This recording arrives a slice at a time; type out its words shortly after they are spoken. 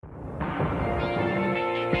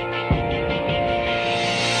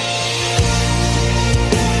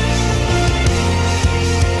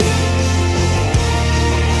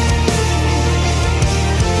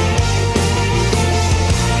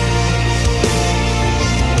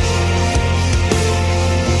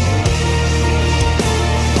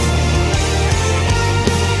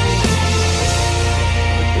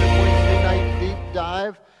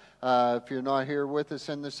If you're not here with us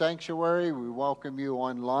in the sanctuary, we welcome you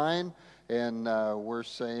online. And we're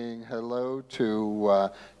saying hello to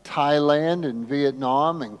Thailand and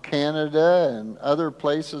Vietnam and Canada and other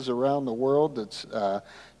places around the world that's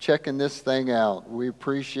checking this thing out. We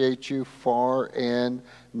appreciate you far and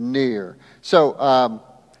near. So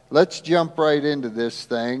let's jump right into this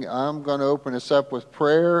thing. I'm going to open us up with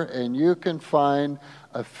prayer, and you can find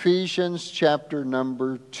Ephesians chapter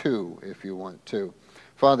number 2 if you want to.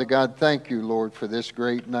 Father God, thank you, Lord, for this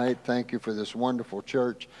great night. Thank you for this wonderful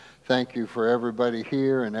church. Thank you for everybody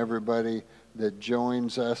here and everybody that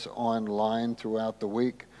joins us online throughout the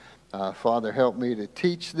week. Father, help me to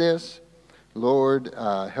teach this. Lord,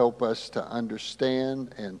 help us to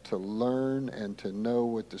understand and to learn and to know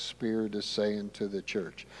what the Spirit is saying to the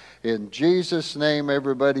church. In Jesus' name,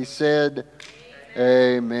 everybody said,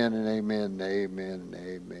 amen and amen and amen and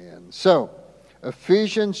amen. So,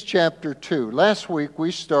 Ephesians chapter 2. Last week we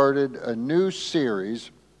started a new series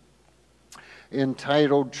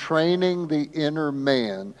entitled Training the Inner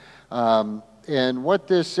Man. And what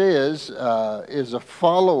this is a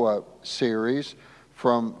follow-up series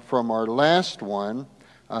from our last one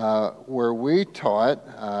where we taught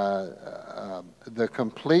the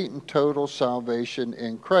complete and total salvation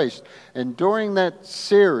in Christ. And during that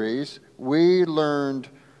series, we learned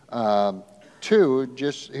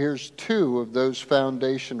here's two of those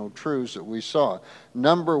foundational truths that we saw.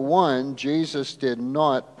 Number one, Jesus did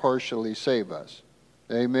not partially save us.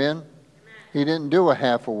 Amen? He didn't do a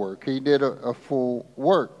half a work. He did a full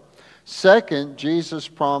work. Second, Jesus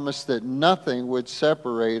promised that nothing would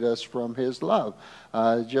separate us from His love.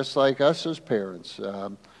 Just like us as parents.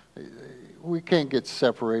 We can't get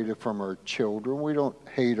separated from our children. We don't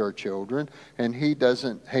hate our children, and He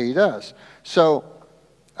doesn't hate us. So,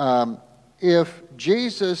 if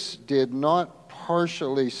Jesus did not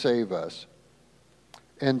partially save us,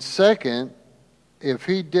 and second, if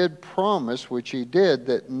He did promise, which He did,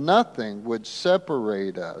 that nothing would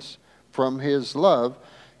separate us from His love,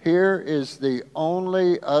 here is the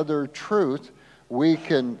only other truth we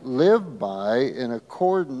can live by in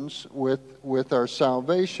accordance with our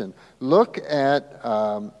salvation. Look at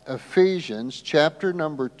Ephesians chapter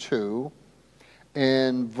number 2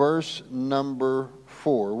 and verse number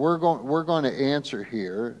 4. We're going to answer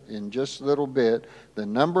here in just a little bit the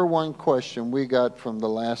number one question we got from the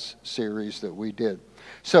last series that we did.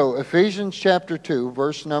 So Ephesians chapter 2,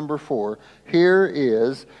 verse number 4, here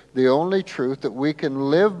is the only truth that we can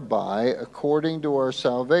live by according to our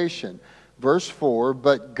salvation. Verse 4,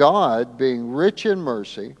 but God, being rich in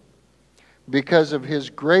mercy, because of His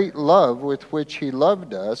great love with which He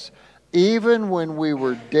loved us, even when we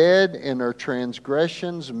were dead in our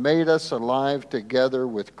transgressions, made us alive together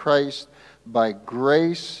with Christ. By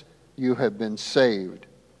grace you have been saved,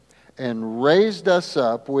 and raised us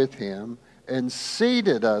up with Him, and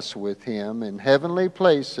seated us with Him in heavenly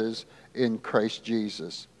places in Christ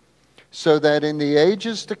Jesus, so that in the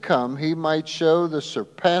ages to come He might show the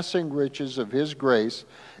surpassing riches of His grace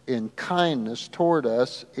in kindness toward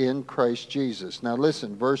us in Christ Jesus. Now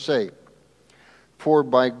listen, verse 8. For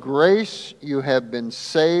by grace you have been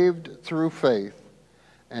saved through faith,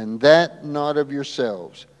 and that not of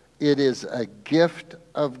yourselves. It is a gift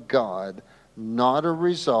of God, not a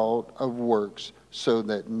result of works, so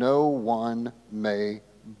that no one may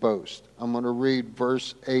boast. I'm going to read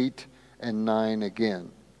verse 8 and 9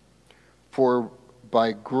 again. For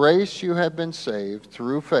by grace you have been saved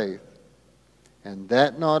through faith, and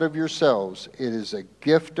that not of yourselves. It is a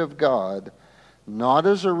gift of God, not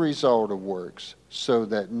as a result of works, so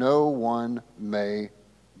that no one may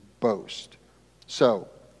boast. So,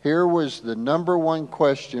 here was the number one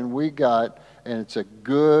question we got, and it's a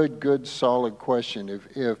good, solid question.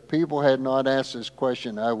 If people had not asked this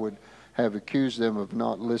question, I would have accused them of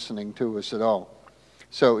not listening to us at all.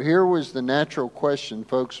 So, here was the natural question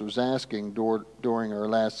folks was asking during our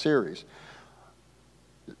last series.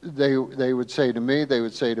 They would say to me, they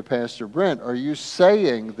would say to Pastor Brent, are you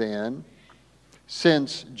saying then,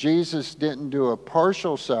 since Jesus didn't do a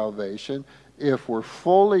partial salvation, if we're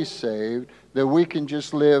fully saved, that we can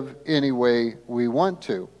just live any way we want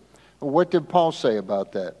to? What did Paul say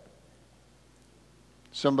about that?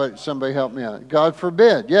 Somebody help me out. God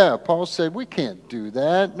forbid. Yeah, Paul said we can't do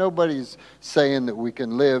that. Nobody's saying that we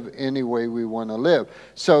can live any way we want to live.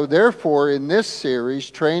 So therefore, in this series,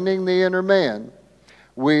 Training the Inner Man,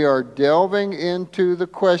 we are delving into the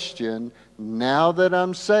question, now that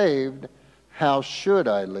I'm saved, how should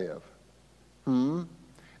I live?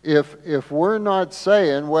 If we're not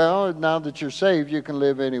saying, well, now that you're saved, you can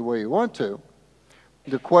live any way you want to,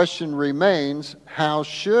 the question remains, how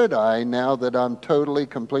should I, now that I'm totally,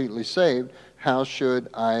 completely saved, how should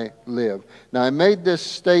I live? Now, I made this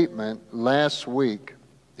statement last week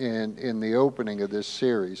in the opening of this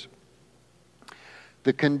series.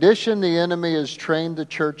 The condition the enemy has trained the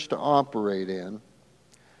church to operate in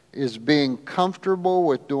is being comfortable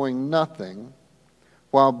with doing nothing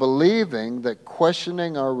while believing that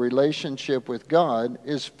questioning our relationship with God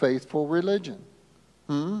is faithful religion.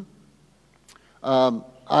 I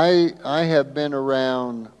have been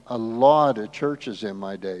around a lot of churches in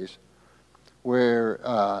my days where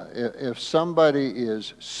if somebody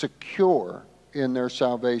is secure in their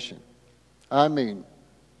salvation, I mean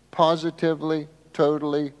positively,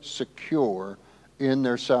 totally secure in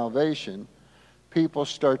their salvation, people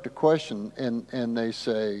start to question and they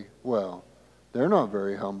say, well, they're not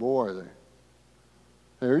very humble, are they?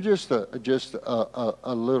 They're just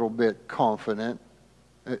a little bit confident.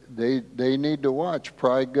 They need to watch.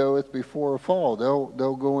 Pride goeth before a fall.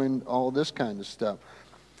 They'll go in all this kind of stuff.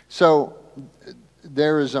 So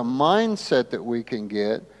there is a mindset that we can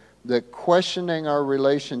get that questioning our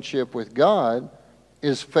relationship with God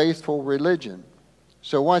is faithful religion.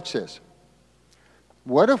 So watch this.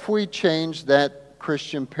 What if we change that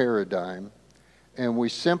Christian paradigm and we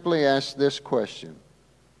simply ask this question?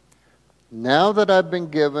 Now that I've been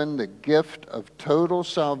given the gift of total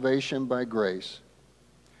salvation by grace,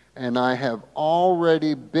 and I have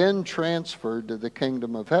already been transferred to the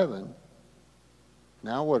kingdom of heaven,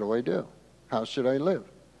 now what do I do? How should I live?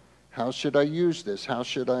 How should I use this? How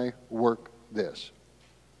should I work this?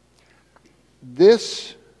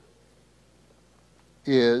 This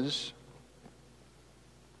is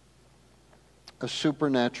a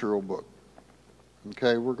supernatural book.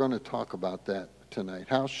 Okay, we're going to talk about that tonight.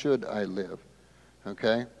 How should I live?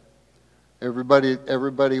 Okay?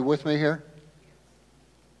 Everybody with me here?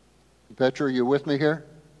 Petra, you with me here?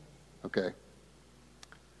 Okay.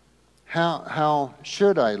 How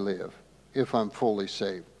should I live if I'm fully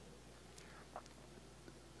saved?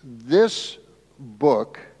 This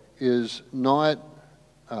book is not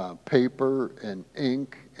paper and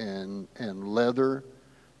ink and leather.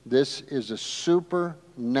 This is a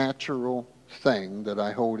supernatural thing that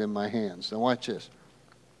I hold in my hands. Now watch this.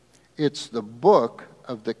 It's the book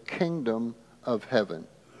of the kingdom of heaven.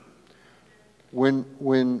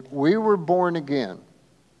 When we were born again,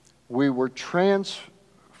 we were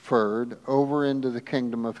transferred over into the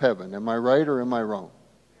kingdom of heaven. Am I right or am I wrong?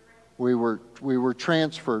 We were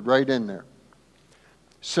transferred right in there.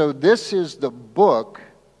 So this is the book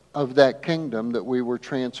of that kingdom that we were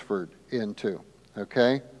transferred into.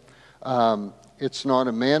 Okay? It's not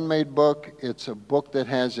a man-made book. It's a book that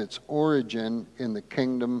has its origin in the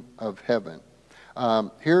kingdom of heaven.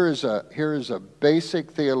 Here is a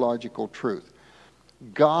basic theological truth.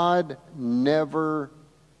 God never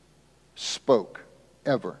spoke,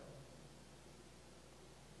 ever.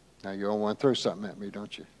 Now you all want to throw something at me,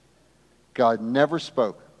 don't you? God never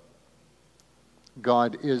spoke.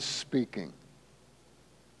 God is speaking.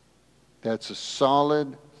 That's a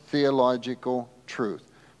solid theological truth.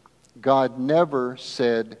 God never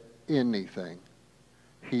said anything.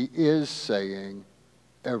 He is saying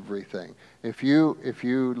everything. If you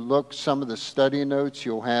look some of the study notes,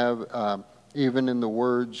 you'll have even in the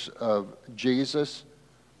words of Jesus,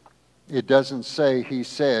 it doesn't say he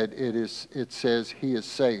said, it says he is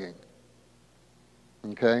saying.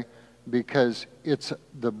 Okay? Because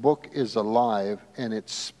the book is alive and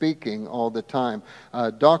it's speaking all the time.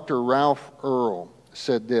 Dr. Ralph Earl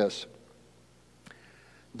said this: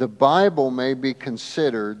 the Bible may be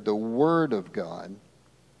considered the Word of God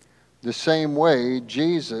the same way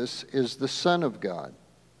Jesus is the Son of God,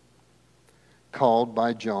 called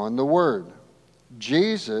by John the Word.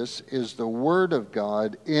 Jesus is the Word of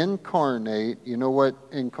God incarnate. You know what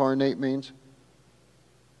incarnate means?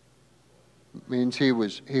 It means he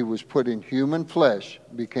was put in human flesh,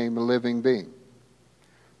 became a living being.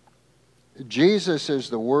 Jesus is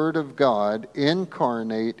the Word of God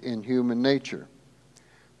incarnate in human nature.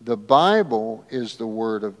 The Bible is the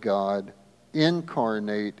Word of God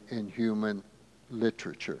incarnate in human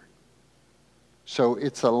literature. So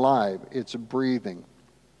it's alive, it's breathing.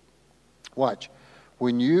 Watch.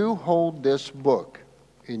 When you hold this book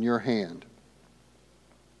in your hand,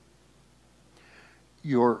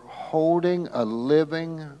 you're holding a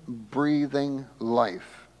living, breathing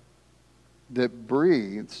life that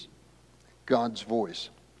breathes God's voice.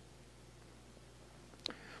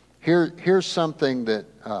 Here's something that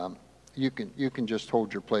you can just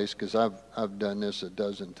hold your place, because I've done this a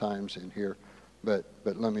dozen times in here, but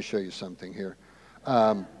let me show you something here.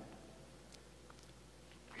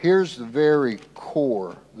 Here's the very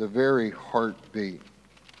core, the very heartbeat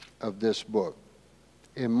of this book.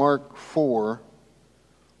 In Mark 4,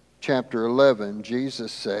 chapter 11, Jesus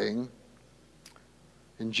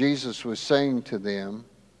was saying to them,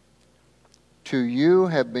 "To you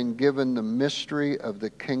have been given the mystery of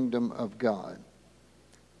the kingdom of God.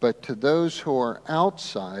 But to those who are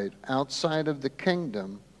outside of the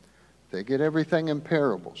kingdom, they get everything in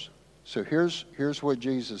parables." So here's what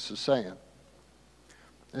Jesus is saying.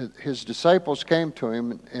 His disciples came to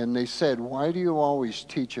him and they said, "Why do you always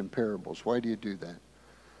teach in parables? Why do you do that?"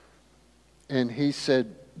 And he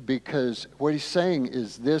said, because what he's saying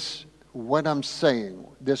is this, what I'm saying,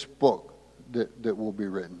 this book that will be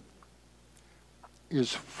written,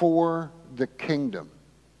 is for the kingdom.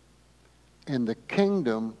 And the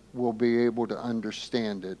kingdom will be able to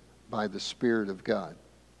understand it by the Spirit of God.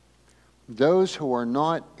 Those who are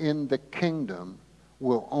not in the kingdom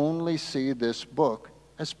will only see this book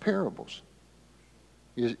as parables.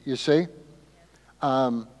 You see?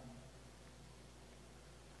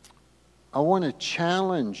 I want to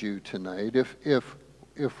challenge you tonight.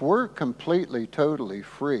 If we're completely, totally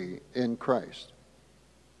free in Christ,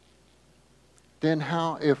 then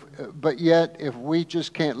but yet if we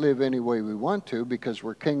just can't live any way we want to because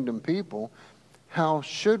we're kingdom people, how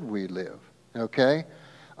should we live? Okay?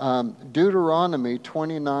 Deuteronomy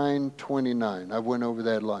 29:29. I went over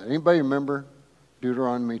that line. Anybody remember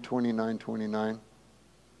Deuteronomy 29:29?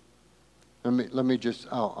 Let me just,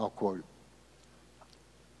 I'll quote it.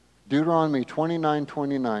 Deuteronomy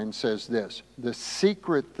 29:29 says this: "The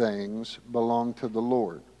secret things belong to the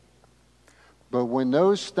Lord. But when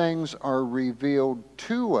those things are revealed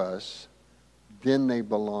to us, then they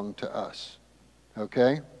belong to us."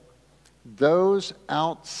 Okay? Those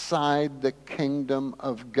outside the kingdom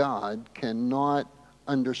of God cannot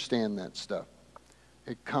understand that stuff.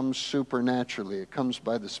 It comes supernaturally. It comes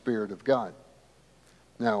by the Spirit of God.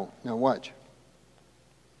 Now watch.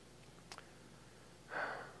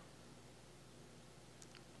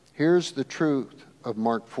 Here's the truth of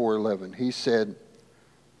Mark 4:11. He said,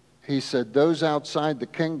 those outside the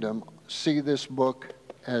kingdom see this book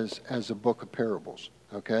as a book of parables.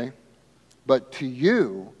 Okay? But to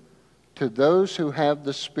you, to those who have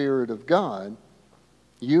the Spirit of God,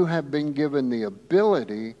 you have been given the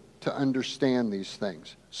ability to understand these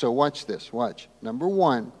things. So watch this. Watch. Number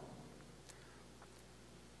one,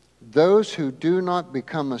 those who do not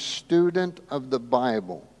become a student of the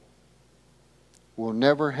Bible will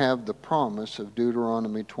never have the promise of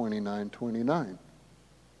Deuteronomy 29:29.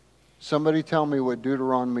 Somebody tell me what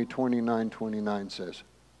Deuteronomy 29:29 says.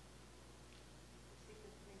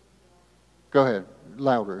 Go ahead.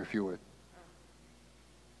 Louder if you would.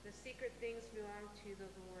 The secret things belong to the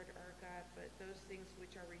Lord our God, but those things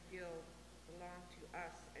which are revealed belong to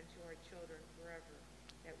us and to our children forever,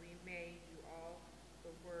 that we may do all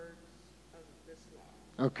the words of this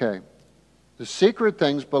law. Okay. The secret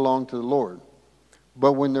things belong to the Lord.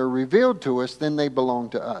 But when they're revealed to us, then they belong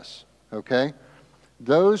to us. Okay?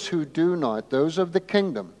 Those who do not, those of the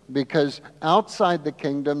kingdom, because outside the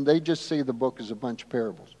kingdom, they just see the book as a bunch of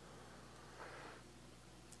parables.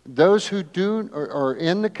 Those who are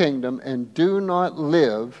in the kingdom and do not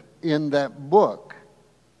live in that book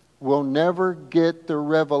will never get the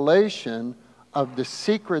revelation of the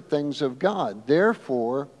secret things of God.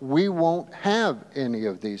 Therefore, we won't have any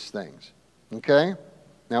of these things. Okay?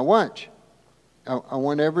 Now watch. I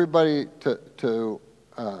want everybody to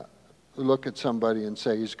look at somebody and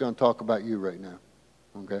say, he's going to talk about you right now.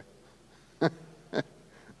 Okay?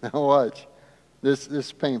 Now watch. This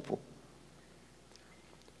is painful.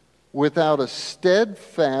 Without a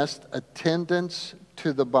steadfast attendance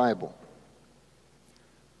to the Bible,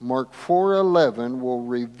 Mark 4:11 will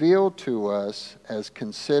reveal to us, as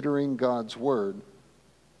considering God's Word,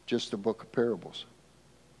 just a book of parables.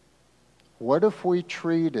 What if we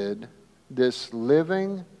treated this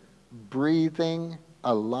living, breathing,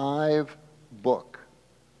 alive book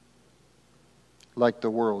like the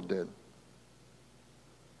world did?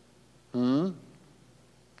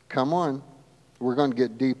 Come on. We're going to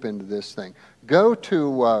get deep into this thing. Go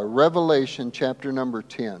to Revelation chapter number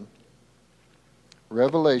 10.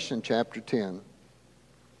 Revelation chapter 10.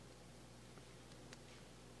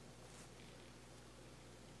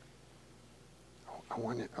 I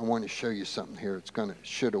want to show you something here. It's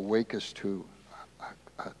should awake us to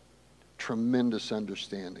a tremendous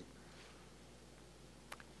understanding.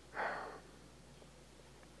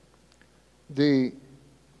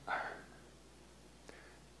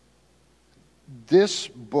 This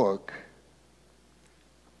book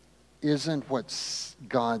isn't what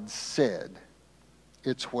God said.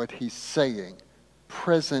 It's what He's saying,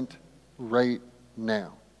 present right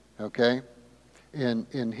now. Okay?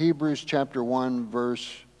 In Hebrews chapter 1, verse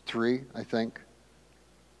 3, I think.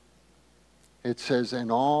 It says,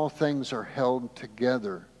 and all things are held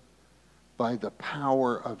together by the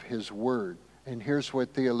power of his word. And here's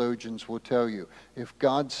what theologians will tell you. If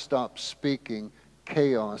God stops speaking,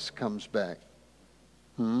 chaos comes back.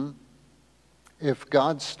 If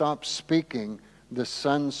God stops speaking, the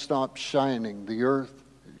sun stops shining, the earth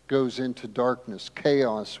goes into darkness,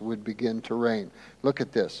 chaos would begin to reign. Look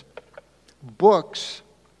at this. Books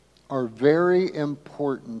are very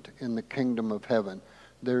important in the kingdom of heaven.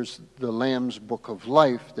 There's the Lamb's Book of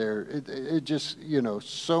Life there. It just,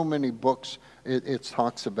 so many books it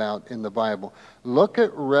talks about in the Bible. Look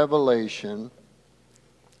at Revelation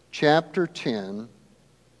chapter 10,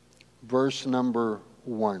 verse number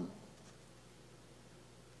 1.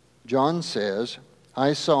 John says,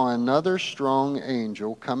 I saw another strong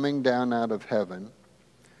angel coming down out of heaven,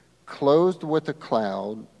 clothed with a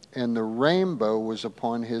cloud, and the rainbow was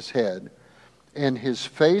upon his head. And his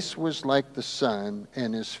face was like the sun,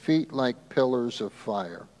 and his feet like pillars of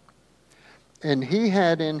fire. And he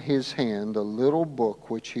had in his hand a little book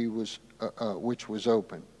which was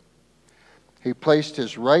open. He placed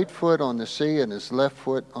his right foot on the sea and his left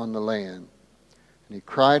foot on the land. And he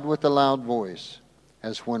cried with a loud voice,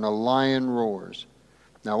 as when a lion roars.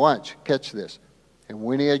 Now watch, catch this. And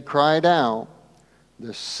when he had cried out,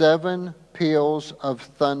 the 7 peals of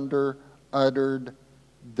thunder uttered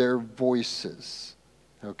their voices.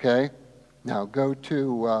 Okay? Now go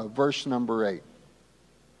to verse number 8.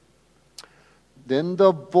 Then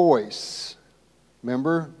the voice,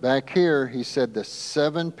 remember back here he said the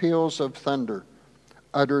 7 peals of thunder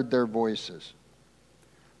uttered their voices.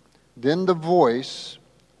 Then the voice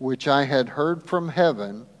which I had heard from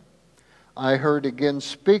heaven, I heard again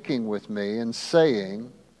speaking with me and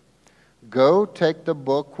saying, Go, take the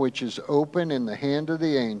book which is open in the hand of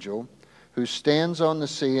the angel who stands on the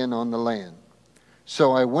sea and on the land.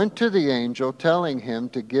 So I went to the angel, telling him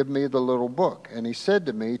to give me the little book. And he said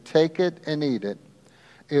to me, Take it and eat it.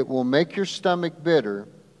 It will make your stomach bitter,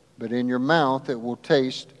 but in your mouth it will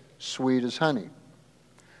taste sweet as honey.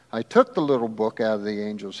 I took the little book out of the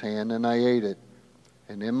angel's hand, and I ate it.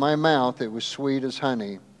 And in my mouth it was sweet as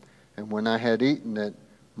honey. And when I had eaten it,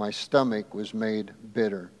 my stomach was made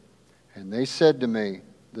bitter. And they said to me,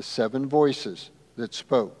 the 7 voices that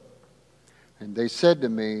spoke, and they said to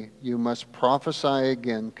me, You must prophesy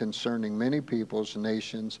again concerning many peoples,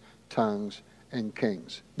 nations, tongues, and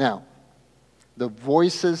kings. Now, the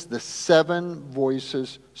 7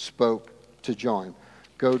 voices spoke to John.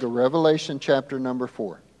 Go to Revelation chapter number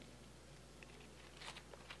 4.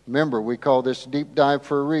 Remember, we call this deep dive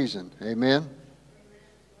for a reason. Amen?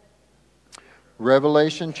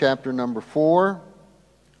 Revelation chapter number 4.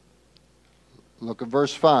 Look at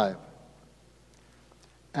verse 5.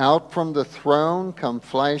 Out from the throne come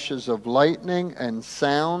flashes of lightning and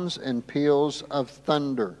sounds and peals of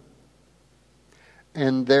thunder.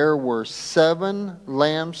 And there were 7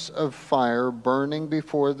 lamps of fire burning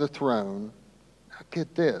before the throne. Now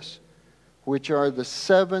get this, which are the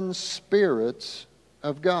 7 spirits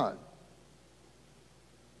of God.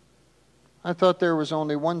 I thought there was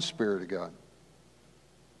only one Spirit of God.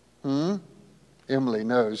 Emily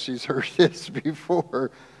knows. She's heard this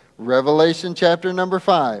before. Revelation chapter number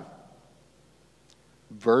 5,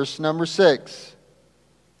 verse number 6.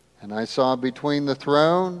 And I saw between the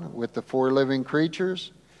throne with the 4 living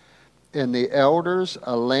creatures and the elders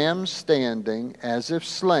a lamb standing as if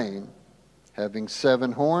slain, having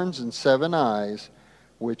 7 horns and 7 eyes,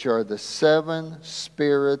 which are the 7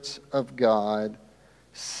 spirits of God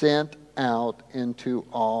sent out into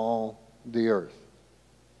all the earth.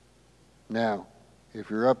 Now, if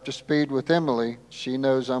you're up to speed with Emily, she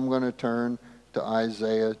knows I'm going to turn to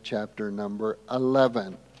Isaiah chapter number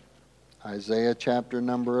 11. Isaiah chapter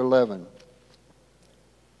number 11.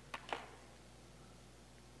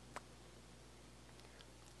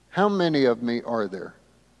 How many of me are there?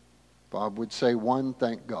 Bob would say 1,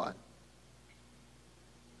 thank God.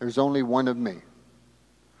 There's only 1 of me.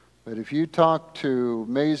 But if you talk to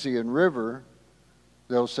Maisie and River,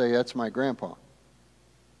 they'll say, that's my grandpa.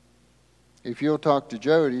 If you'll talk to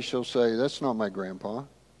Jody, she'll say, that's not my grandpa,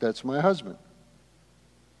 that's my husband.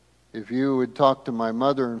 If you would talk to my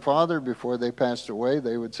mother and father before they passed away,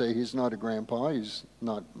 they would say, he's not a grandpa, he's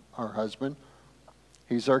not our husband,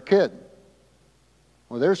 he's our kid.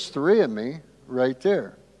 Well, there's 3 of me right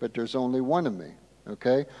there, but there's only 1 of me,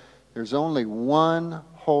 okay? There's only 1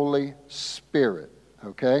 Holy Spirit,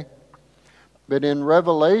 okay? But in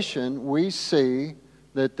Revelation, we see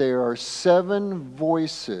that there are 7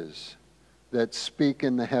 voices that speak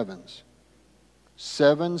in the heavens.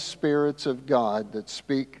 7 spirits of God that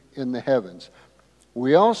speak in the heavens.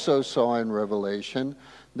 We also saw in Revelation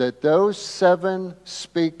that those 7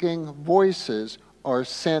 speaking voices are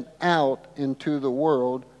sent out into the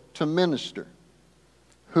world to minister.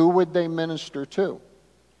 Who would they minister to?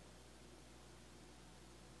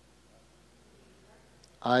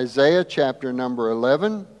 Isaiah chapter number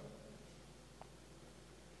 11,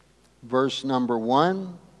 verse number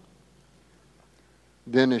 1.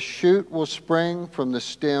 Then a shoot will spring from the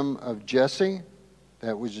stem of Jesse,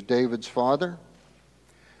 that was David's father,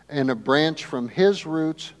 and a branch from his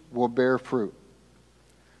roots will bear fruit.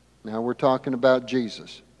 Now we're talking about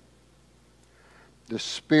Jesus. The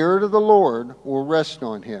Spirit of the Lord will rest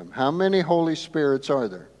on him. How many Holy Spirits are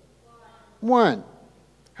there? One.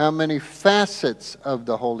 How many facets of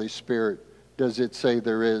the Holy Spirit does it say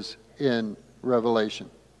there is in Revelation?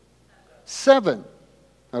 7.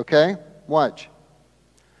 Okay? Watch.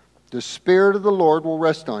 The Spirit of the Lord will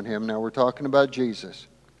rest on him. Now we're talking about Jesus.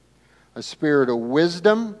 A spirit of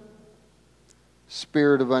wisdom,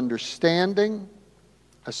 spirit of understanding,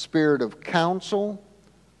 a spirit of counsel,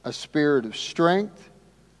 a spirit of strength,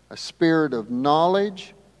 a spirit of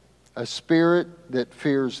knowledge, a spirit that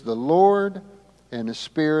fears the Lord, and a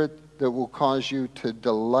spirit that will cause you to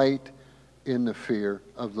delight in the fear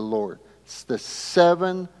of the Lord. It's the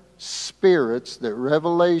 7 spirits that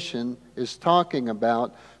Revelation is talking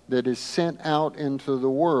about that is sent out into the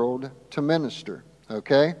world to minister.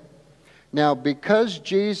 Okay? Now, because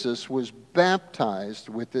Jesus was baptized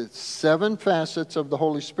with the 7 facets of the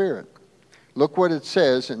Holy Spirit, look what it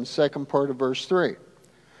says in the second part of verse 3.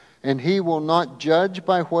 And he will not judge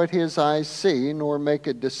by what his eyes see, nor make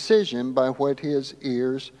a decision by what his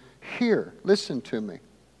ears hear. Listen to me.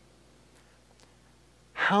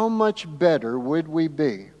 How much better would we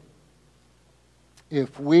be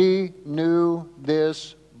if we knew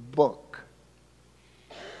this book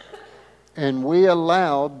and we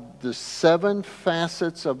allowed the 7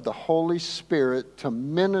 facets of the Holy Spirit to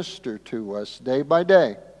minister to us day by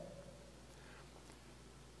day?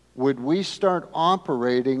 Would we start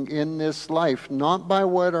operating in this life not by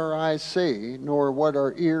what our eyes see nor what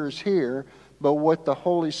our ears hear, but what the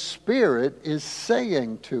Holy Spirit is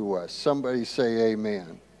saying to us? Somebody say amen.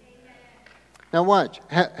 Amen. Now watch.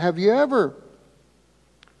 Have you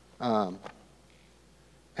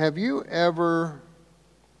ever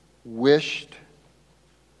wished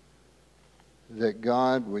that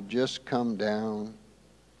God would just come down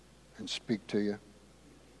and speak to you?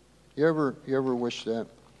 You ever wish that?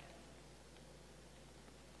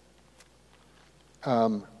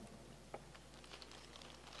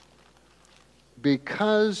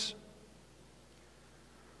 Because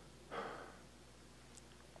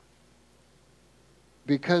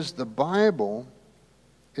the Bible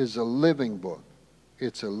is a living book.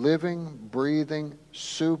 It's a living, breathing,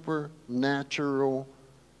 supernatural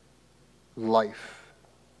life.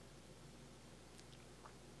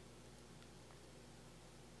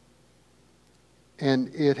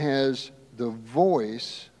 And it has the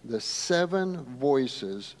voice, the 7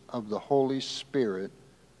 voices of the Holy Spirit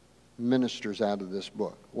ministers out of this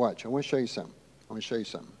book. Watch, I want to show you something.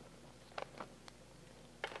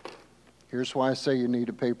 Here's why I say you need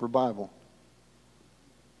a paper Bible.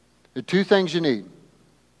 There are 2 things you need.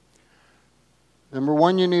 Number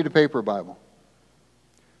 1, you need a paper Bible.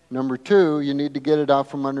 Number 2, you need to get it out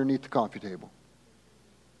from underneath the coffee table.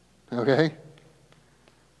 Okay?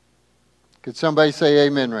 Could somebody say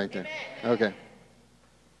amen right there? Amen. Okay.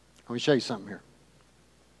 Let me show you something here.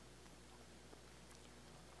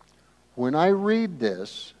 When I read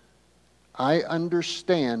this, I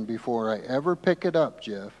understand before I ever pick it up,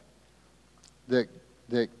 Jeff, that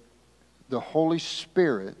the Holy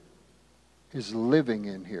Spirit is living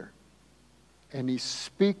in here. And He's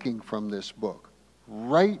speaking from this book.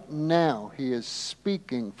 Right now, He is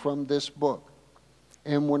speaking from this book.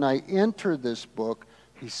 And when I enter this book,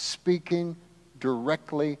 He's speaking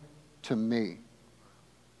directly to me.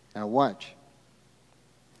 Now watch.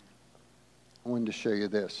 I wanted to show you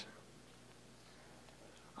this.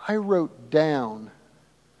 I wrote down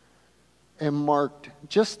and marked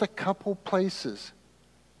just a couple places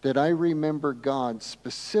that I remember God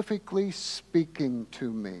specifically speaking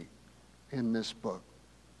to me in this book.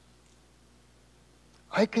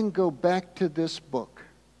 I can go back to this book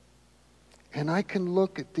and I can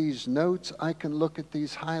look at these notes, I can look at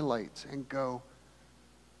these highlights and go,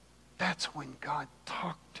 that's when God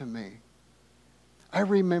talked to me. I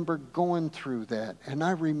remember going through that, and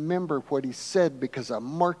I remember what He said because I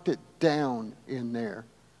marked it down in there.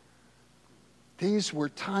 These were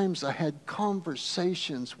times I had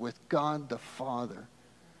conversations with God the Father.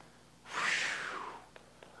 Whew.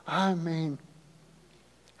 I mean,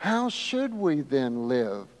 how should we then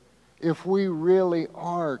live if we really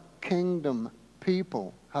are kingdom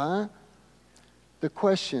people Huh? The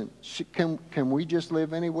question, can we just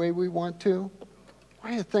live any way we want to?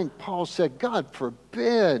 Why do you think Paul said, God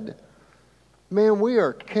forbid? Man, we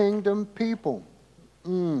are kingdom people.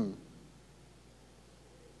 I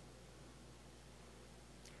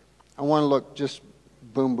want to look just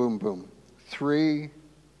boom, boom, boom. 3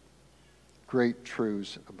 great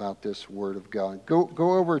truths about this Word of God. Go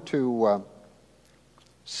over to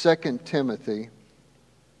 2 Timothy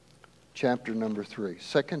chapter number 3.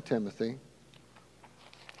 2 Timothy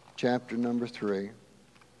chapter number 3.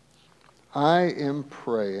 I am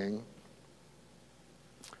praying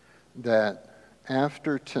that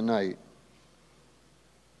after tonight,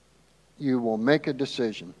 you will make a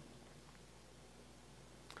decision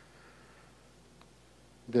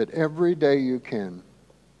that every day you can,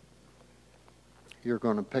 you're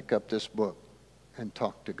going to pick up this book and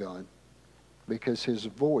talk to God, because His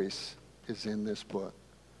voice is in this book.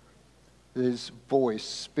 His voice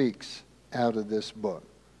speaks out of this book.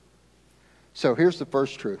 So here's the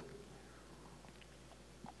first truth.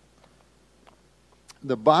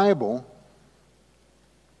 The Bible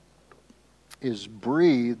is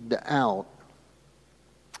breathed out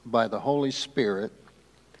by the Holy Spirit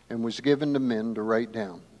and was given to men to write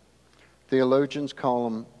down. Theologians call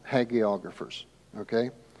them hagiographers. Okay?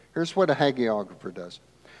 Here's what a hagiographer does.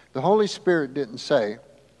 The Holy Spirit didn't say,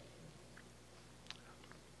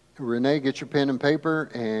 Renee, get your pen and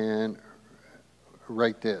paper and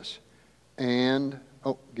write this. And,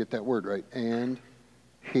 get that word right. And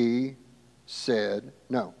he said,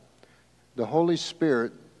 no. The Holy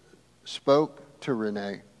Spirit spoke to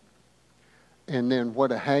Renee. And then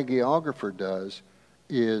what a hagiographer does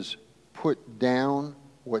is put down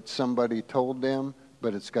what somebody told them,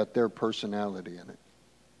 but it's got their personality in it.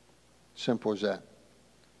 Simple as that.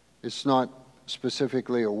 It's not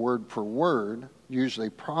specifically a word for word. Usually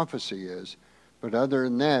prophecy is. But other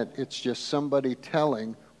than that, it's just somebody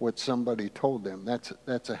telling what somebody told them. That's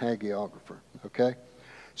a hagiographer. Okay?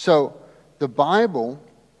 So the Bible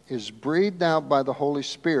is breathed out by the Holy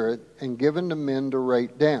Spirit and given to men to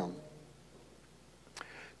write down.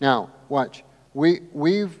 Now, watch.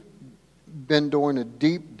 We've been doing a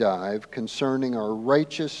deep dive concerning our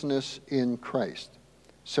righteousness in Christ.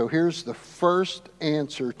 So here's the first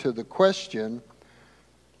answer to the question,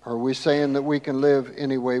 are we saying that we can live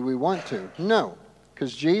any way we want to? No,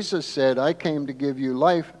 because Jesus said, I came to give you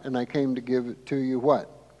life, and I came to give it to you what?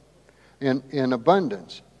 In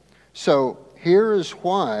abundance. So here is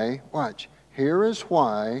why, watch, here is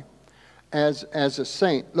why, as a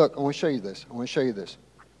saint, look, I want to show you this.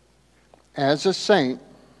 As a saint,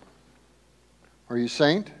 are you a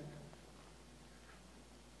saint?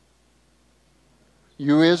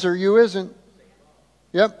 You is or you isn't.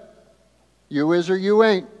 Yep. You is or you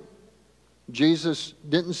ain't. Jesus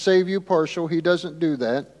didn't save you partial. He doesn't do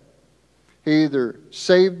that. He either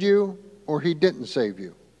saved you or He didn't save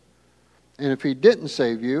you. And if He didn't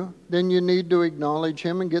save you, then you need to acknowledge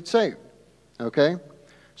Him and get saved. Okay?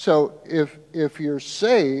 So if you're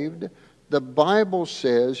saved, the Bible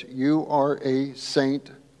says you are a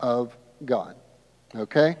saint of God.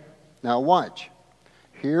 Okay? Now watch.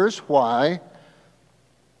 Here's why.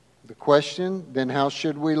 The question, then how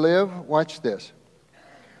should we live? Watch this.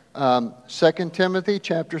 2 Timothy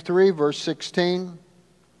chapter 3, verse 16.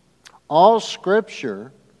 All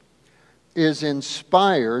Scripture is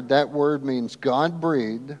inspired, that word means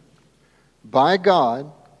God-breathed, by God,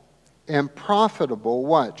 and profitable,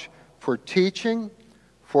 watch, for teaching,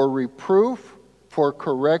 for reproof, for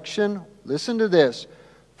correction, listen to this,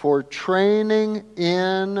 for training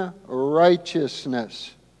in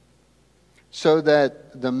righteousness, so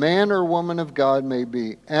that the man or woman of God may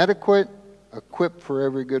be adequate, equipped for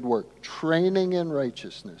every good work. Training in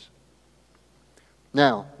righteousness.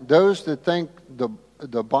 Now, those that think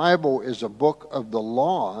the Bible is a book of the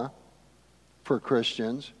law for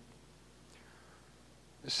Christians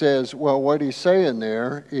says, well, what he's saying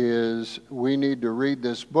there is we need to read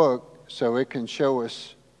this book so it can show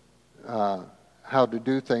us how to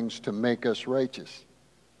do things to make us righteous.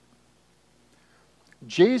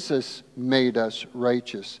 Jesus made us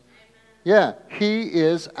righteous. Yeah, He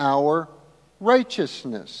is our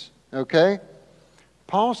righteousness. Okay?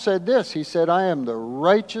 Paul said this. He said, I am the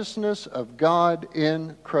righteousness of God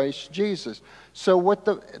in Christ Jesus. So what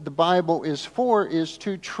the Bible is for is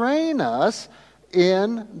to train us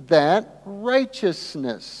in that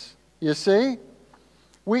righteousness. You see?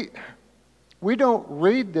 We don't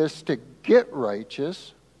read this to get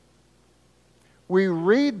righteous. We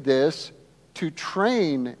read this to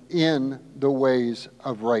train in the ways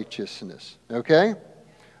of righteousness. Okay?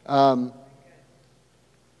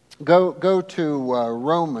 Go to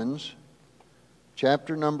Romans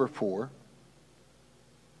chapter number 4.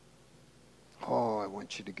 Oh, I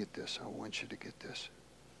want you to get this. I want you to get this.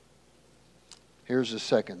 Here's the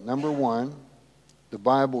second. Number 1, the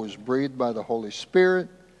Bible was breathed by the Holy Spirit,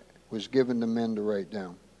 was given to men to write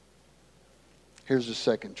down. Here's the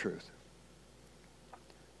second truth.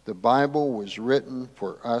 The Bible was written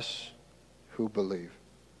for us who believe.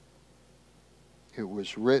 It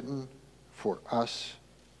was written for us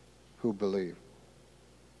who believe.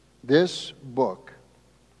 This book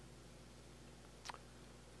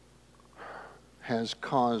has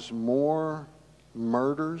caused more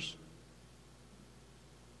murders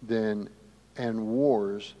and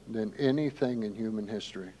wars than anything in human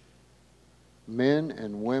history. Men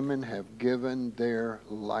and women have given their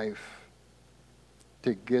life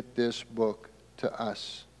to get this book to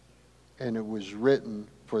us. And it was written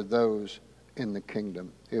for those in the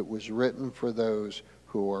kingdom. It was written for those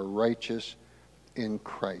who are righteous in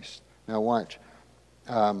Christ. Now watch.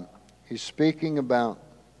 He's speaking about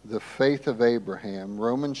the faith of Abraham.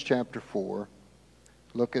 Romans chapter 4.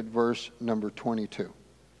 Look at verse number 22.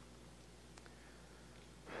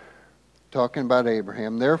 Talking about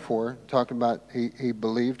Abraham. Therefore, talking about he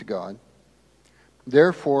believed God.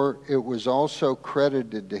 Therefore, it was also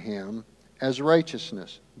credited to him as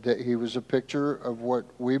righteousness. That he was a picture of what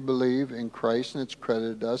we believe in Christ, and it's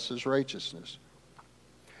credited to us as righteousness.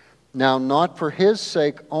 Now, not for his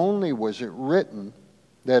sake only was it written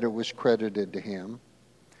that it was credited to him,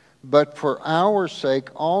 but for our sake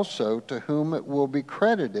also, to whom it will be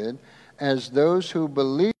credited as those who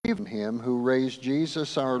believe in him who raised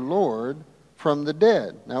Jesus our Lord from the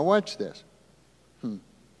dead. Now watch this.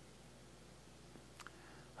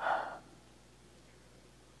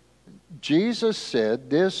 Jesus said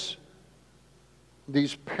these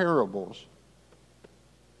parables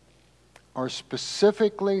are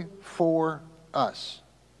specifically for us.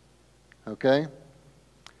 Okay?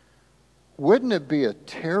 Wouldn't it be a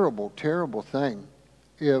terrible, terrible thing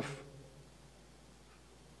if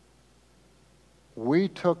we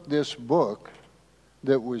took this book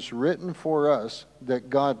that was written for us, that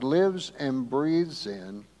God lives and breathes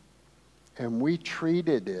in, and we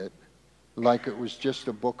treated it like it was just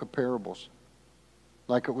a book of parables,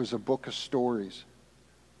 like it was a book of stories,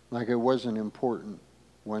 like it wasn't important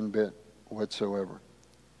one bit whatsoever.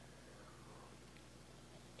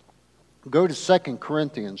 Go to 2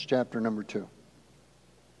 Corinthians chapter number 2.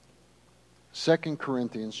 2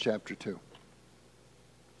 Corinthians chapter 2.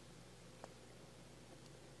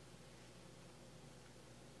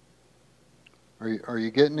 Are you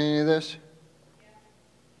getting any of this?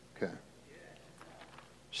 Okay.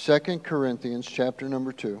 2 Corinthians chapter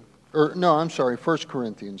number 2. 1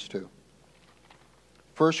 Corinthians 2.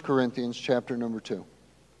 1 Corinthians chapter number 2.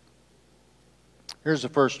 Here's the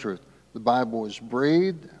first truth. The Bible was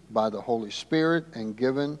breathed by the Holy Spirit and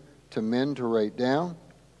given to men to write down.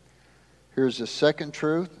 Here's the second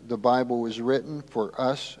truth. The Bible was written for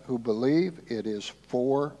us who believe. It is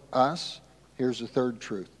for us. Here's the third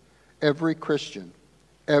truth. Every Christian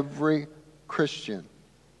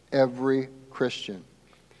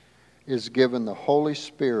is given the Holy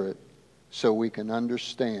Spirit so we can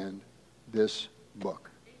understand this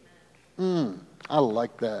book. I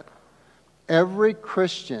like that. Every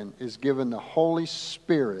Christian is given the Holy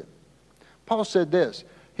Spirit. Paul said this.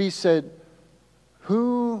 He said,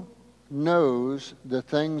 who knows the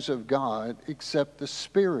things of God except the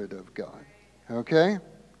Spirit of God? Okay?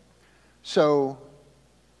 So,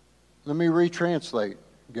 let me retranslate,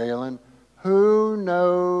 Galen. Who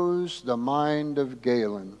knows the mind of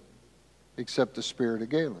Galen except the spirit of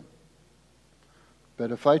Galen?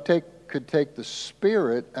 But if I could take the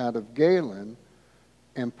spirit out of Galen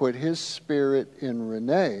and put his spirit in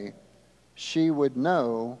Renee, she would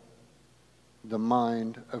know the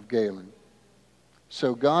mind of Galen.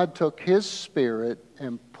 So God took his spirit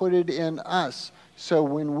and put it in us. So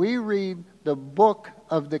when we read the book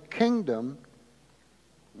of the kingdom,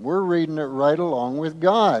 we're reading it right along with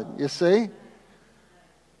God, you see?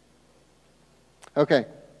 Okay.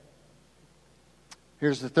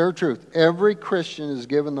 Here's the third truth. Every Christian is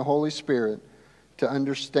given the Holy Spirit to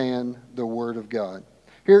understand the Word of God.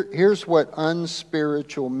 Here's what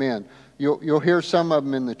unspiritual men, you'll hear some of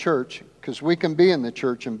them in the church, because we can be in the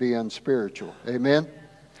church and be unspiritual. Amen?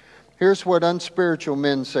 Here's what unspiritual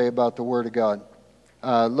men say about the Word of God.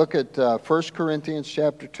 Look at 1 Corinthians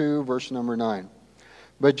chapter 2, verse number 9.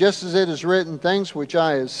 But just as it is written, things which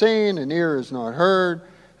eye has seen and ear has not heard,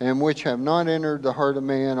 and which have not entered the heart of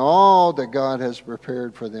man, all that God has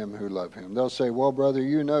prepared for them who love him. They'll say, well, brother,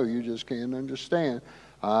 you just can't understand.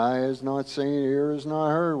 Eye has not seen, ear has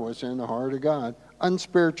not heard what's in the heart of God.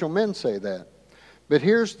 Unspiritual men say that. But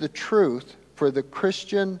here's the truth for the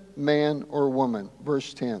Christian man or woman.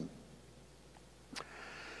 Verse 10.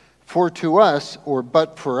 For to us, or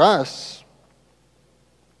but for us,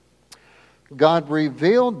 God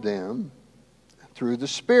revealed them through the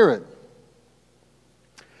Spirit.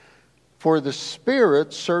 For the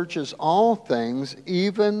Spirit searches all things,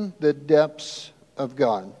 even the depths of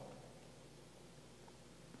God.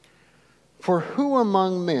 For who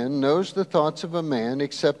among men knows the thoughts of a man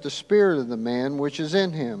except the spirit of the man which is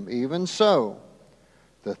in him? Even so,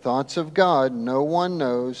 the thoughts of God no one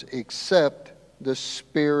knows except the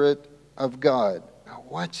Spirit of God. Now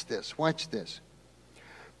watch this, watch this.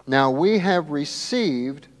 Now we have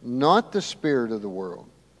received not the spirit of the world,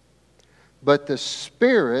 but the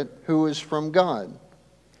Spirit who is from God,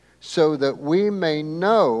 so that we may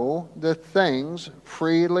know the things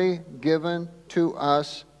freely given to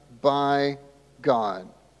us by God.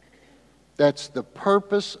 That's the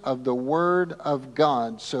purpose of the Word of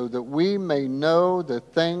God, so that we may know the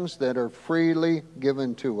things that are freely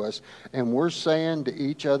given to us. And we're saying to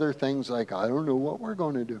each other things like, I don't know what we're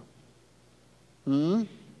going to do.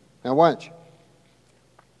 Now watch.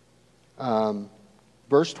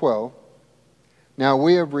 Verse 12. Now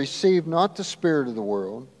we have received not the spirit of the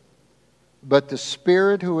world, but the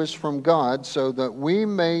Spirit who is from God, so that we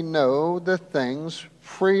may know the things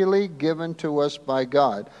freely given to us by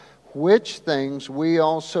God, which things we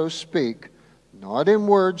also speak, not in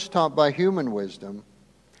words taught by human wisdom,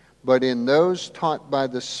 but in those taught by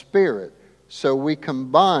the Spirit. So we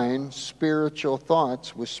combine spiritual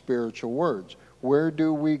thoughts with spiritual words. Where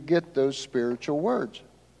do we get those spiritual words?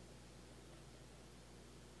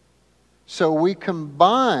 So we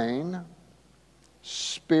combine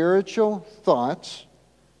spiritual thoughts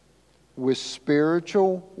with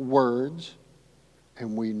spiritual words,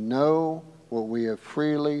 and we know what we have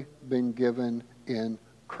freely been given in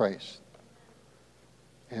Christ.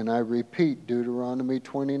 And I repeat Deuteronomy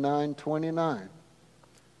 29:29.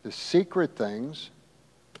 The secret things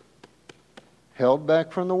held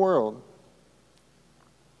back from the world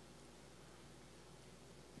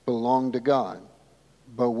belong to God.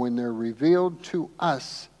 But when they're revealed to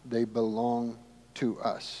us, they belong to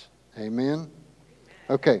us. Amen?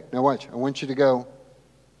 Okay, now watch. I want you to go.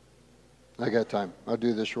 I got time. I'll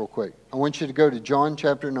do this real quick. I want you to go to John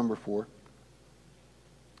chapter number 4.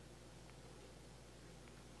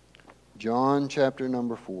 John chapter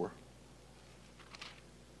number 4.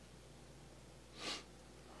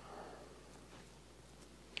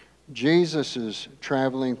 Jesus is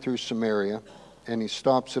traveling through Samaria, and he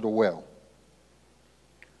stops at a well.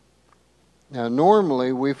 Now,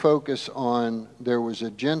 normally we focus on there was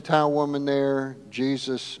a Gentile woman there.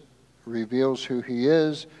 Jesus reveals who he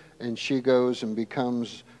is, and she goes and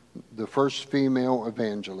becomes the first female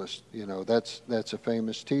evangelist. You know, that's a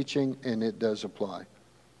famous teaching, and it does apply.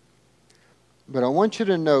 But I want you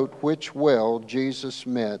to note which well Jesus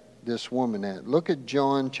met this woman at. Look at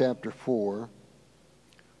John chapter 4,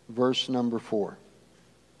 verse number 4.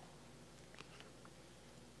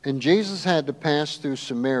 And Jesus had to pass through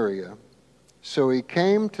Samaria. So he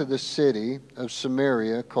came to the city of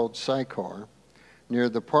Samaria called Sychar, near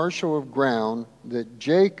the parcel of ground that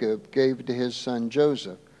Jacob gave to his son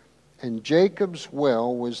Joseph. And Jacob's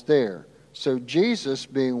well was there. So Jesus,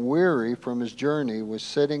 being weary from his journey, was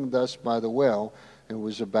sitting thus by the well. It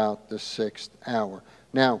was about the 6th hour.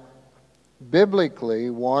 Now,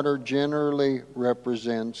 biblically, water generally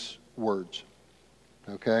represents words.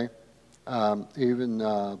 Okay? Even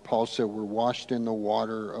Paul said we're washed in the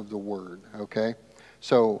water of the Word, okay?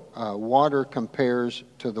 So water compares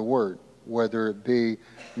to the Word, whether it be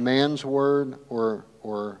man's Word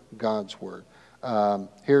or God's Word.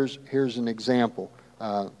 Here's an example.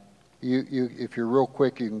 If you're real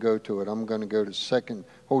quick, you can go to it. I'm going to go to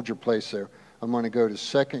hold your place there. I'm going to go to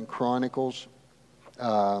 2 Chronicles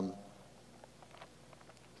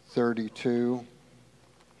 32.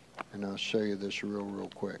 And I'll show you this real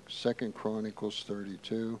quick. 2 Chronicles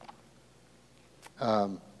 32.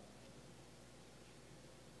 Let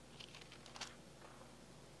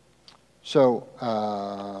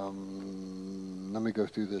me go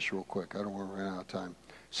through this real quick. I don't want to run out of time.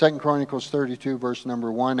 2 Chronicles 32, verse number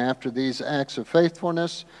 1. After these acts of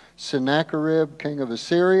faithfulness, Sennacherib, king of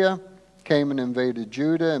Assyria, came and invaded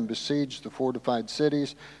Judah and besieged the fortified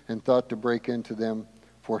cities and thought to break into them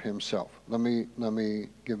for himself. Let me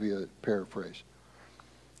give you a paraphrase.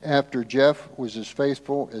 After Jeff was as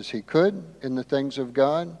faithful as he could in the things of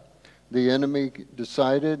God, the enemy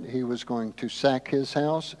decided he was going to sack his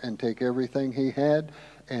house and take everything he had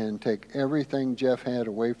and take everything Jeff had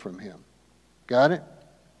away from him. Got it?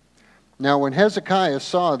 Now when Hezekiah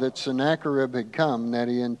saw that Sennacherib had come, and that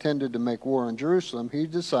he intended to make war on Jerusalem, he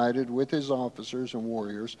decided with his officers and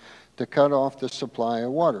warriors to cut off the supply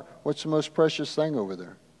of water. What's the most precious thing over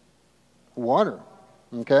there? Water.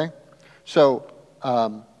 Okay? So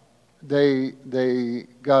they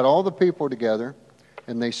got all the people together,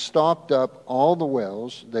 and they stopped up all the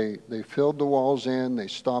wells. They filled the walls in. They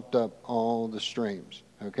stopped up all the streams.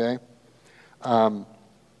 Okay?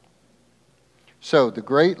 So the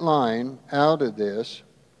great line out of this,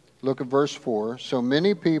 look at verse 4. So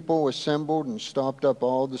many people assembled and stopped up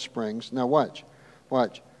all the springs. Now watch.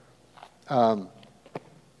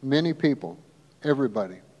 Many people,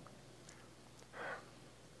 everybody.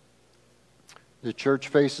 The church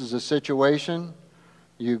faces a situation.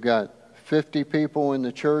 You've got 50 people in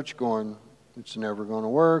the church going, it's never going to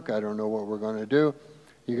work. I don't know what we're going to do.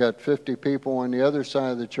 You got 50 people on the other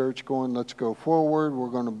side of the church going, let's go forward. We're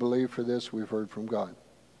going to believe for this. We've heard from God.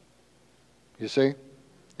 You see?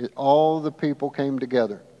 All the people came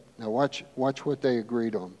together. Now watch what they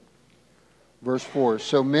agreed on. Verse 4.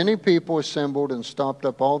 So many people assembled and stopped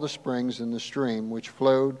up all the springs in the stream which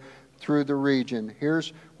flowed through the region.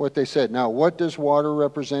 Here's what they said. Now, what does water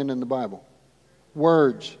represent in the Bible?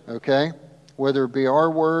 Words, okay? Whether it be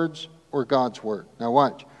our words or God's word. Now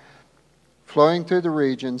watch. Flowing through the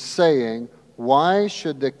region, saying, why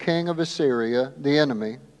should the king of Assyria, the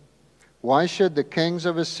enemy, why should the kings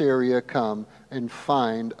of Assyria come and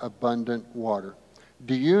find abundant water?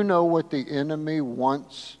 Do you know what the enemy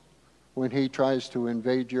wants when he tries to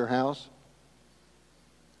invade your house?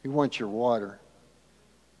 He wants your water.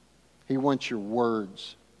 He wants your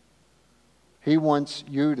words. He wants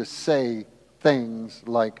you to say things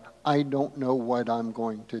like, I don't know what I'm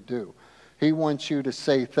going to do. He wants you to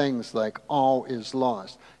say things like, all is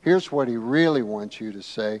lost. Here's what he really wants you to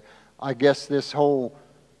say. I guess this whole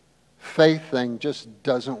faith thing just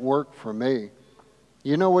doesn't work for me.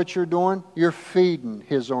 You know what you're doing? You're feeding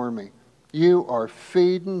his army. You are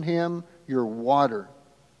feeding him your water.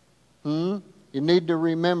 You need to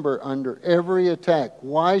remember, under every attack,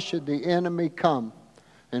 why should the enemy come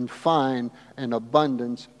and find an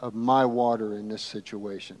abundance of my water in this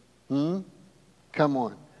situation? Come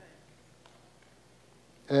on.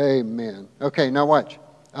 Amen. Okay, now watch.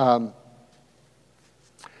 The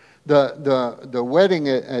wedding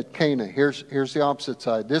at Cana, here's the opposite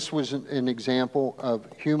side. This was an example of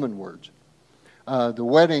human words. The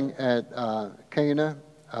wedding at Cana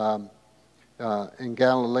in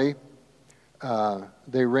Galilee,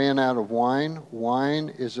 they ran out of wine.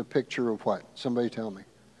 Wine is a picture of what? Somebody tell me.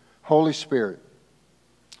 Holy Spirit.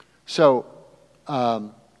 So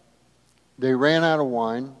they ran out of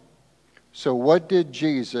wine. So what did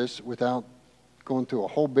Jesus, without going through a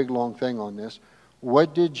whole big long thing on this,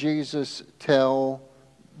 what did Jesus tell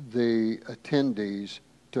the attendees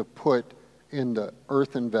to put in the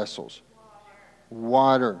earthen vessels?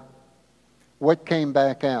 Water. What came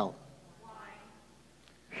back out? Wine.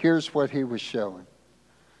 Here's what he was showing.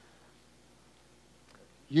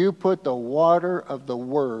 You put the water of the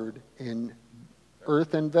Word in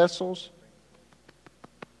earthen vessels,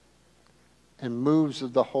 and moves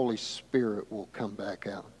of the Holy Spirit will come back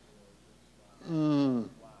out.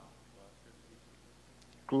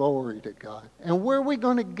 Glory to God. And where are we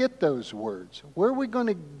going to get those words? Where are we going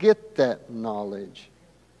to get that knowledge?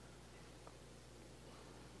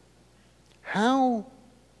 How?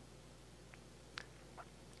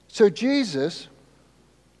 So Jesus,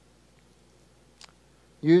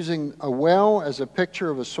 using a well as a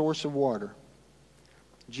picture of a source of water,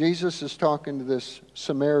 Jesus is talking to this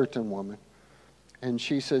Samaritan woman. And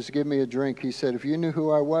she says, give me a drink. He said, if you knew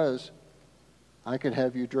who I was, I could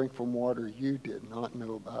have you drink from water you did not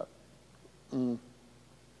know about. And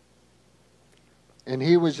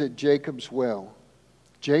he was at Jacob's well.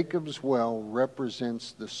 Jacob's well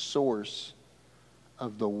represents the source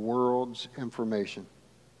of the world's information.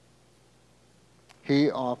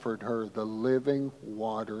 He offered her the living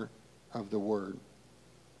water of the Word.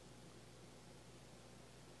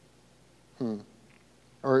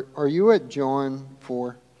 Are you at John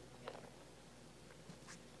 4?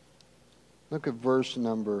 Look at verse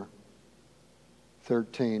number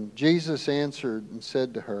 13. Jesus answered and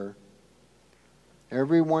said to her,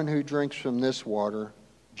 everyone who drinks from this water,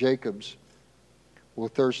 Jacob's, will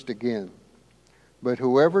thirst again. But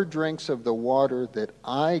whoever drinks of the water that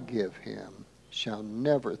I give him shall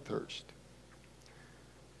never thirst.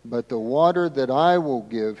 But the water that I will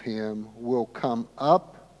give him will come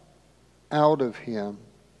up out of him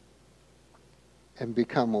and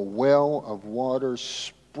become a well of water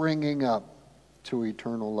springing up to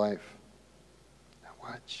eternal life. Now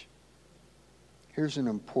watch. Here's an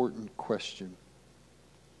important question.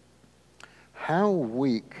 How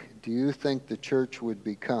weak do you think the church would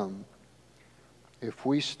become if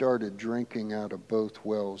we started drinking out of both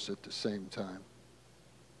wells at the same time?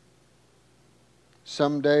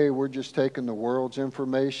 Someday we're just taking the world's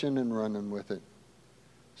information and running with it.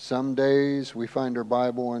 Some days we find our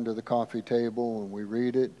Bible under the coffee table and we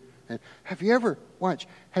read it. And have you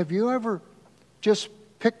ever just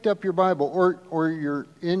picked up your Bible, or you're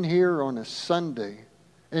in here on a Sunday,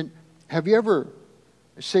 and have you ever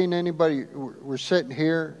seen anybody, we're sitting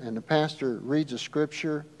here and the pastor reads a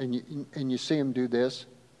scripture and you see them do this?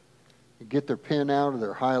 You get their pen out or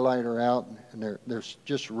their highlighter out and they're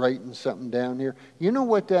just writing something down here. You know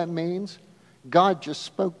what that means? God just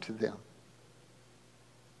spoke to them.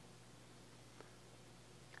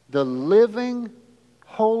 The living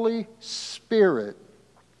Holy Spirit,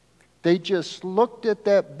 they just looked at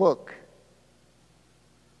that book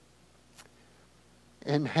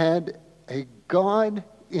and had a God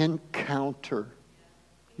encounter.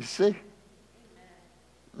 You see?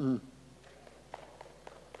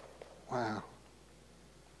 Wow.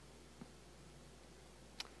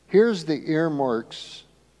 Here's the earmarks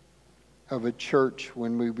of a church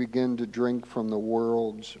when we begin to drink from the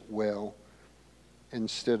world's well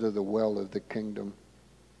instead of the well of the kingdom.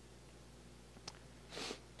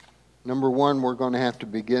 Number one, we're going to have to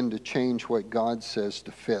begin to change what God says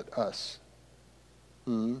to fit us.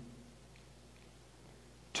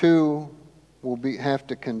 Two, we'll have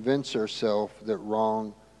to convince ourselves that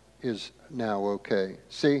wrong is now okay.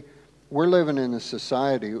 See, we're living in a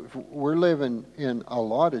society, we're living in a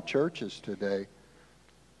lot of churches today.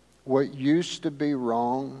 What used to be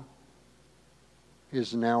wrong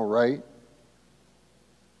is now right.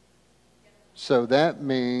 So that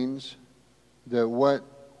means that what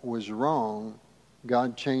was wrong,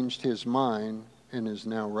 God changed his mind and is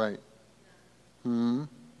now right. And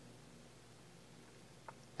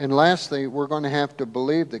lastly, we're going to have to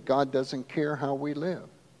believe that God doesn't care how we live.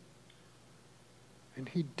 And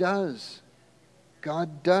he does.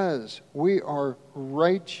 God does. We are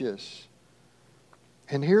righteous.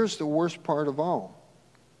 And here's the worst part of all.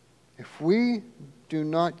 If we do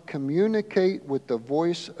not communicate with the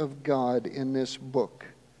voice of God in this book,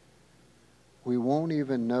 we won't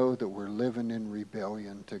even know that we're living in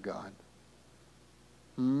rebellion to God.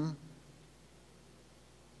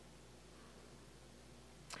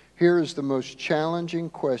 Here is the most challenging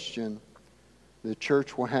question the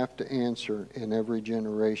church will have to answer in every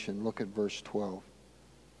generation. Look at verse 12.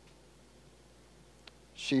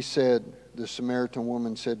 She said, the Samaritan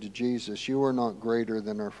woman said to Jesus, "You are not greater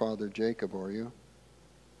than our father Jacob, are you?"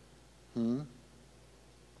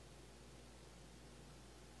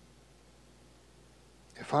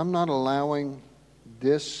 If I'm not allowing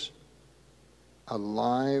this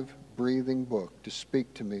alive, breathing book to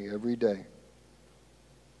speak to me every day,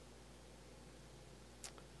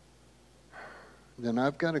 then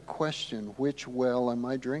I've got to question, which well am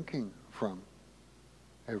I drinking from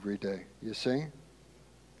every day? You see?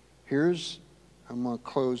 I'm going to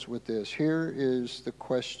close with this. Here is the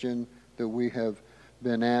question that we have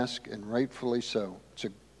been asked, and rightfully so. It's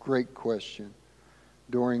a great question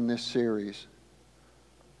during this series.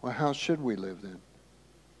 Well, how should we live then?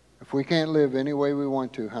 If we can't live any way we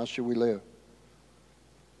want to, how should we live?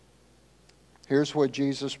 Here's what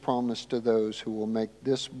Jesus promised to those who will make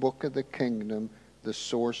this book of the kingdom the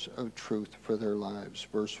source of truth for their lives.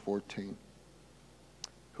 Verse 14.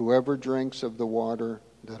 Whoever drinks of the water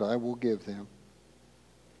that I will give them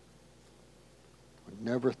will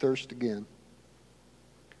never thirst again.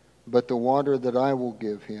 But the water that I will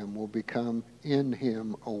give him will become in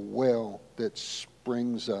him a well that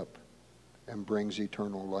springs up and brings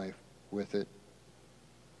eternal life with it.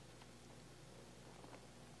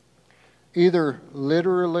 Either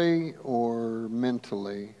literally or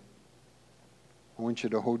mentally, I want you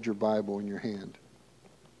to hold your Bible in your hand.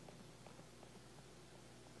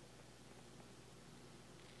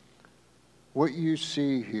 What you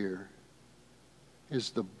see here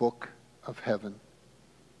is the book of heaven.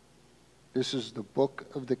 This is the book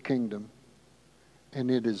of the kingdom.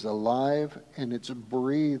 And it is alive and it's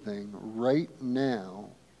breathing right now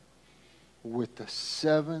with the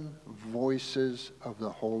 7 voices of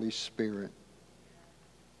the Holy Spirit.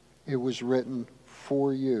 It was written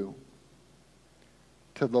for you.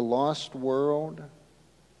 To the lost world,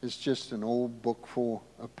 it's just an old book full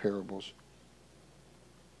of parables.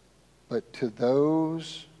 But to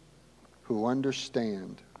those who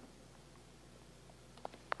understand,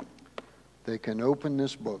 they can open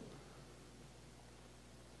this book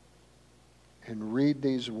and read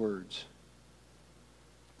these words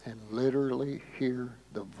and literally hear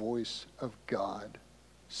the voice of God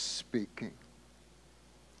speaking.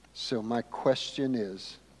 So my question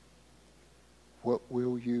is, what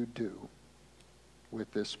will you do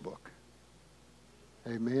with this book?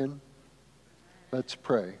 Amen? Let's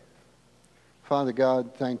pray. Father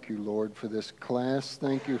God, thank you, Lord, for this class.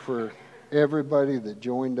 Thank you for everybody that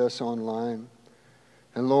joined us online.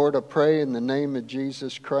 And Lord, I pray in the name of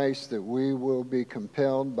Jesus Christ that we will be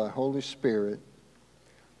compelled by Holy Spirit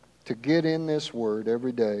to get in this word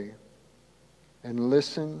every day and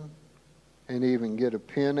listen and even get a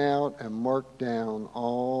pen out and mark down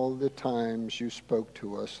all the times you spoke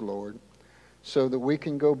to us, Lord, so that we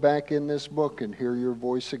can go back in this book and hear your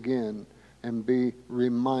voice again and be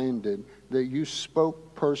reminded that you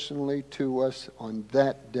spoke personally to us on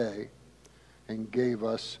that day and gave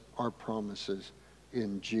us our promises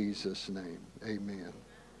in Jesus' name. Amen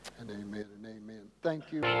and amen and amen.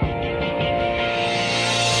 Thank you.